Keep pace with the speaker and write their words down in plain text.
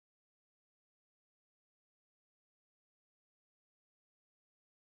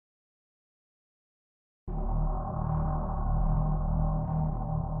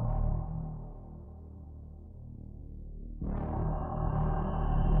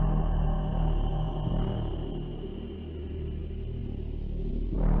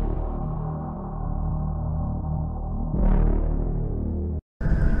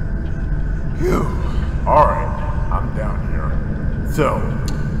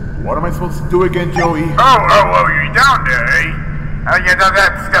What am I supposed to do again, Joey? Oh, you're down there, eh? Yeah,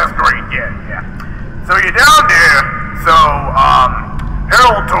 that's great, yeah. So you're down there, so,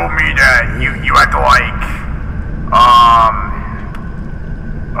 Harold told me that you had to, like,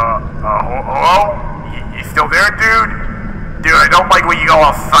 hello? You still there, dude? Dude, I don't like when you go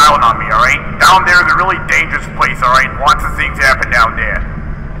all silent on me, alright? Down there is a really dangerous place, alright? Lots of things happen down there.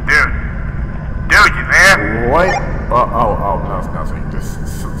 Dude, you there? What? Nothing.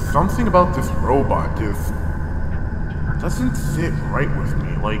 Something about this robot just doesn't sit right with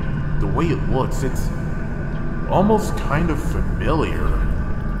me. Like, the way it looks, it's almost kind of familiar.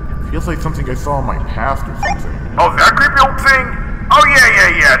 Feels like something I saw in my past or something. Oh, that creepy old thing? Oh,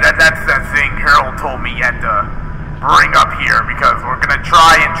 yeah. That's that thing Harold told me had to bring up here because we're gonna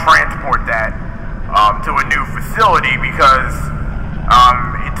try and transport that to a new facility because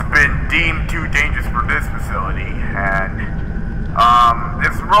it's been deemed too dangerous for this facility, and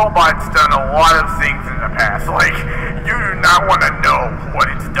this robot's done a lot of things in the past. Like, you do not want to know what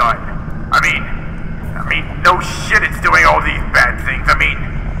it's done. I mean, no shit, it's doing all these bad things. I mean,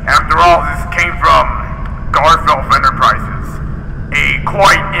 after all, this came from Garfelf Enterprises, a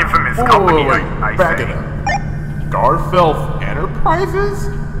quite infamous company. I back say. it up. Garfelf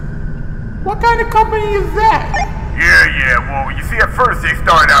Enterprises? What kind of company is that? Yeah, well, you see, at first they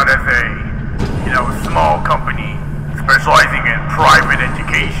started out as a small company specializing in private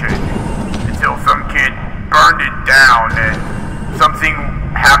education until some kid burned it down and something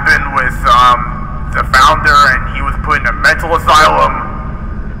happened with the founder and he was put in a mental asylum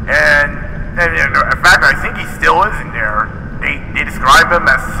and in fact I think he still is in there. They describe him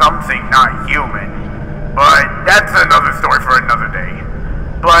as something not human, but that's another story for another day.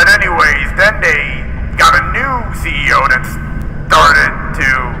 But anyways, then they got a new CEO that started to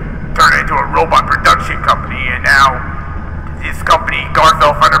turn into a robot production company, and now this company,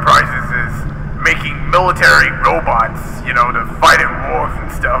 Garfelf Enterprises, is making military robots, to fight in wars and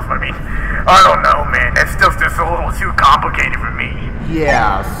stuff. I mean, I don't know, man. That stuff's just a little too complicated for me.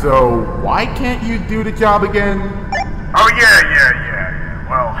 Yeah, so why can't you do the job again? Oh, yeah.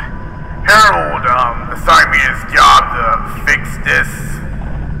 Well, Harold assigned me this job to fix this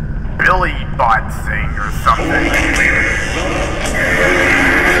Billy bot thing or something.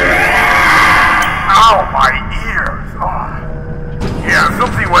 Ow, my ears. Oh. Yeah,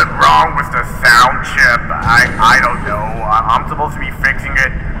 something went wrong with the sound chip. I don't know. I'm supposed to be fixing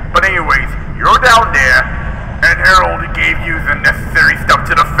it. But anyways, you're down there, and Harold gave you the necessary stuff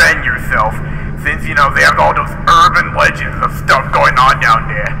to defend yourself. Since, they have all those urban legends of stuff going on down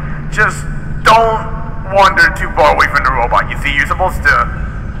there. Just don't wander too far away from the robot. You see, you're supposed to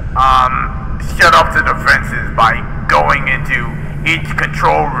shut off the defenses by going into each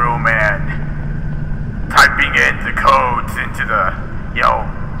control room and typing in the codes into the,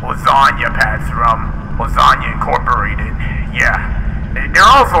 lasagna pads from Lasagna Incorporated. Yeah. They're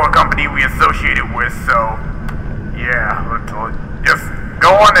also a company we associated with, so, yeah, just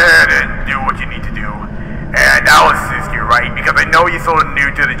go on ahead and do what you need to do. And I'll assist you, right? Because I know you're sort of new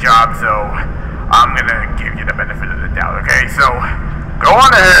to the job, so I'm gonna give you the benefit of the doubt, okay? So, go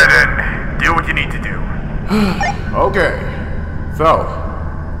on ahead and do what you need to do. Okay, so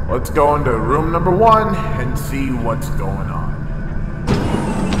let's go into room number 1 and see what's going on.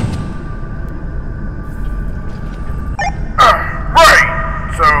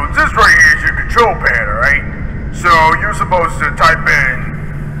 Right, so this right here is your control pad, alright? So you're supposed to type in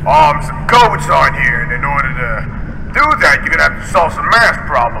some codes on here, and in order to do that, you're gonna have to solve some math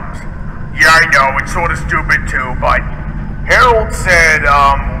problems. Yeah, I know, it's sort of stupid too, but Harold said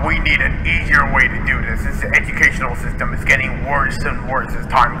we need an easier way to do this. This educational system is getting worse and worse as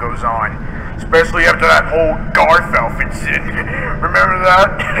time goes on. Especially after that whole Garfelf incident. Remember that?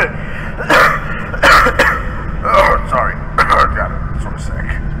 Oh, sorry. Got it. Sort of sick.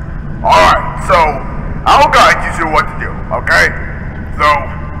 Alright, so I'll guide you through what to do, okay? So,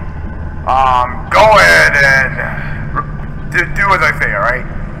 go ahead and do as I say, alright?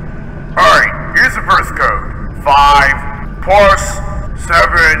 Alright, here's the first code. 5 plus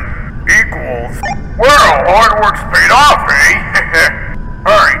 7 equals... Well, hard work's paid off, eh?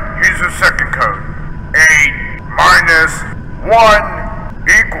 Alright, here's the second code. 8 minus 1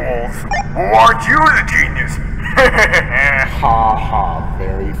 equals... Well, aren't you the genius? Ha,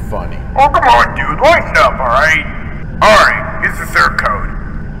 very funny. Oh, come on, dude, lighten up, alright? Alright, here's the third code.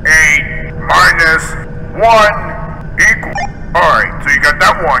 8 minus 1 equals... Alright, so you got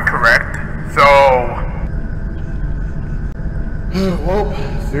that one correct. So... Well,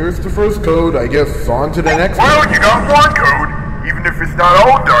 there's the first code. I guess on to the next one. Well, you got one code, even if it's not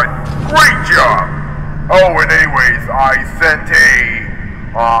all done. Great job! Oh, and anyways, I sent a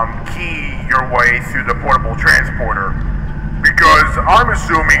key your way through the portable transporter. Because I'm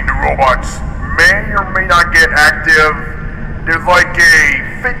assuming the robots may or may not get active. There's like a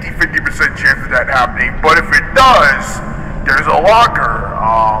 50% chance of that happening, but if it does, there's a locker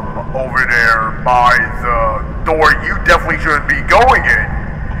over there by the door you definitely shouldn't be going in,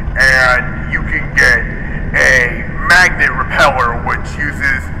 and you can get a magnet repeller which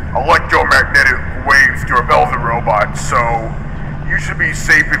uses electromagnetic waves to repel the robot, so you should be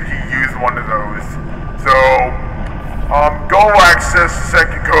safe if you use one of those. So go access the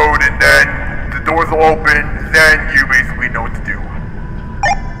second code and then the doors will open, then you basically know what to do.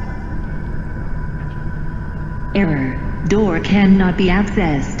 Error. Door cannot be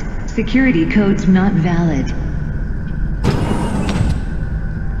accessed. Security codes not valid.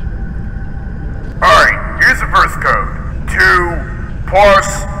 Alright, here's the first code. 2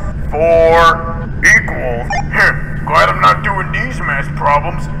 plus 4 equals... Glad I'm not doing these math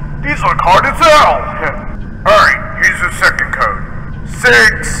problems. These look hard as hell. Alright, here's the second code.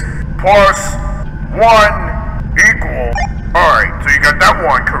 6 plus 1 equals... Alright, so you got that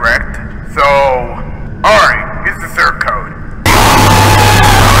one correct. So... Alright, here's the third code.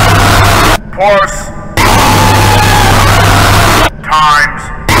 Plus... times...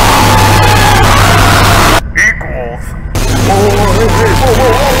 equals...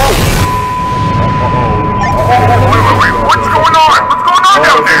 Wait, what's going on? What's going on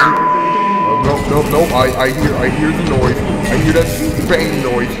down there? No, I hear the noise. I hear that bang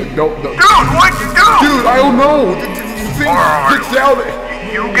noise. No. Dude, what'd you do? Dude, I don't know. The thing sticks out.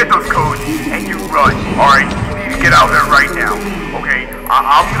 You get those codes and you run. Alright, you need to get out there right now. Okay,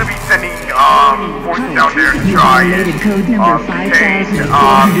 I'm gonna be sending forces down there to try and contain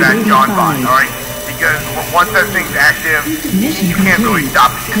that John bot, alright? Because once that thing's active, you can't really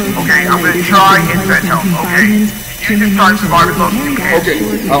stop it. Okay, I'm gonna try and send help, okay? You just try to survive as long as you can. Okay,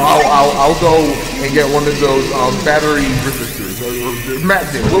 I'll go and get one of those battery resistors or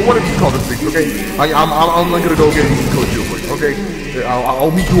magnet. What do you call this thing? Okay, I'm gonna go get these codes real quick. Okay,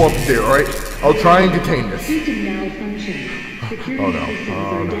 I'll meet you up there. All right, I'll try and contain this. Oh no,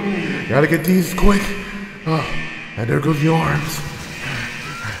 gotta get these quick. Oh, and there goes the arms.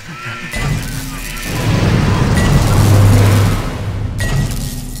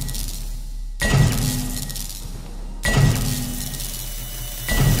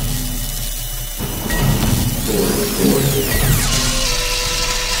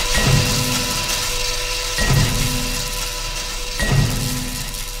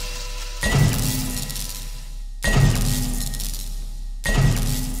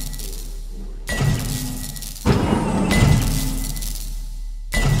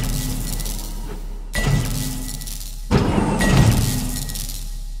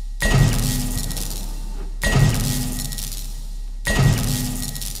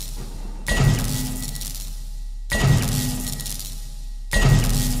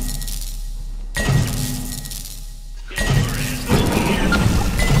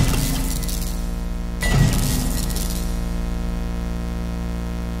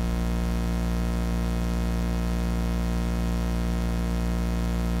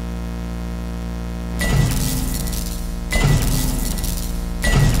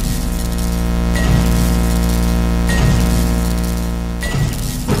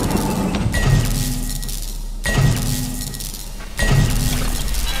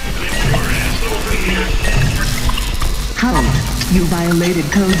 You violated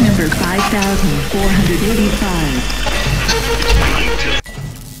code number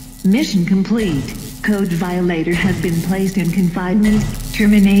 5485. Mission complete. Code violator has been placed in confinement.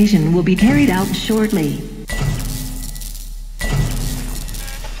 Termination will be carried out shortly.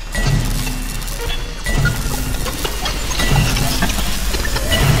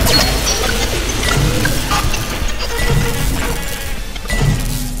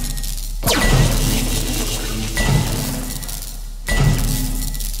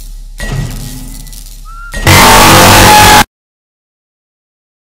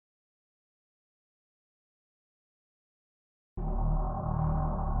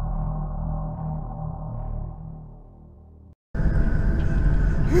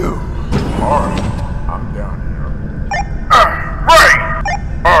 Alright, I'm down here. Right!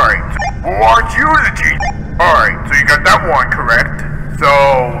 Alright, who aren't you the genius? Alright, so you got that one correct. So...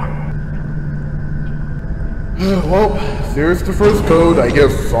 Well, there's the first code. I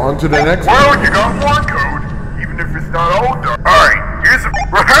guess on to the next one. Well, you got one code, even if it's not all done. Alright, here's a...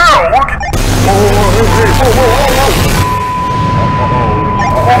 Hell, look at...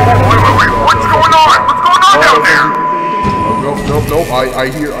 Wait, what's going on? What's going on down there? No,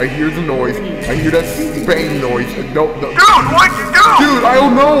 I hear the noise. I hear that bang noise. No. Dude, what'd you do? Dude, I don't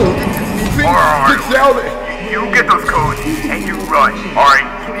don't know. Things get out. You get those codes and you run. Alright,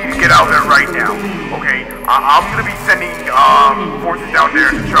 you need to get out there right now. Okay, I'm gonna be sending forces down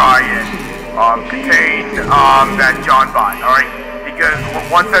there to try and contain that John bot, alright? Because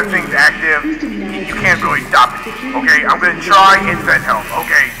once that thing's active, you can't really stop it. Okay, I'm gonna try and send help.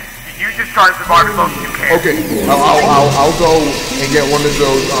 Okay, you just try to survive as long as you can. Okay, I'll go and get one of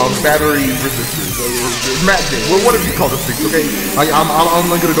those battery resistors, matching, whatever you call this thing. Okay, I'm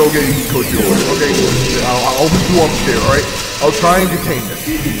gonna go get these codes yours. Okay, I'll meet you upstairs. All right, I'll try and detain this.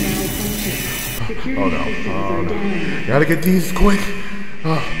 Oh no, gotta get these quick.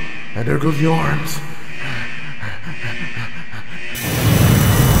 Oh, and there goes the arms.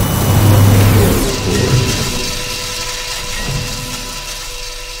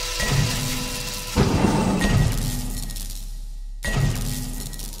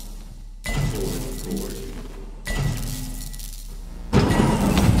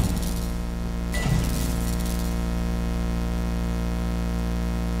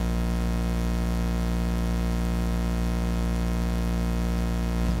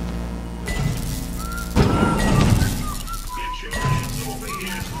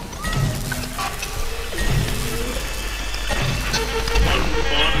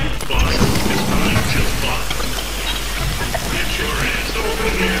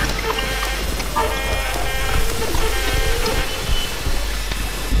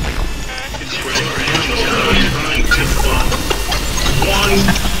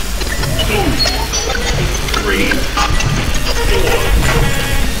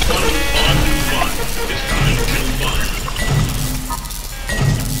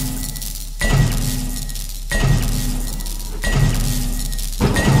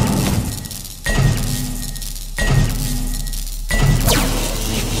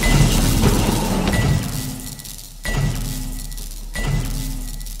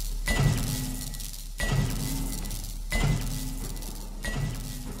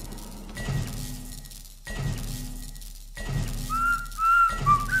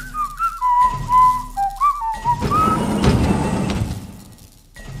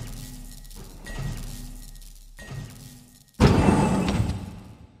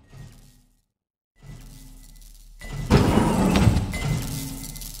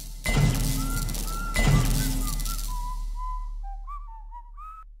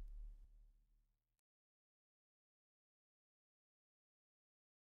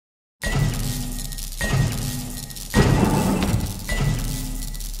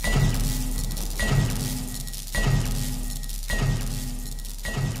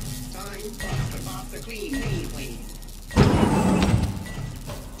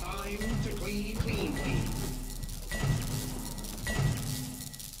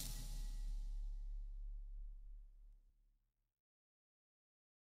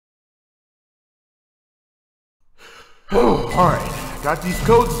 Oh, alright. Got these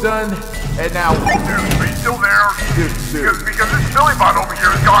codes done, and now... Dude, are you still there? Dude. Because this silly bot over here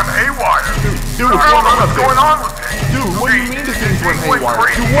has gone haywire. Dude, what's going on with it? Dude, what do you mean this thing's went haywire?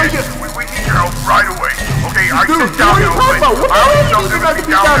 Dude, what you... We need your help right away. Okay, I Dude, sent down here what are you talking about? What the hell do you think I can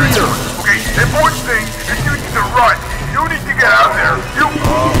be down here? Okay, the important thing is you need to run. You need to get out of there. You...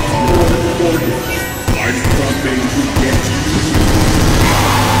 I'm coming to get you.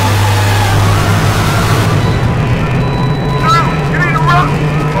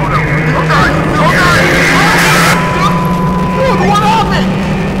 What happened?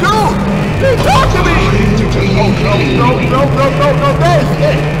 Dude, talk to me! No,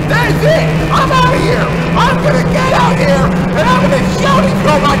 that's it! I'm out of here! I'm gonna get out here, and I'm gonna show these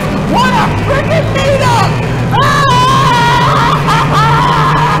robots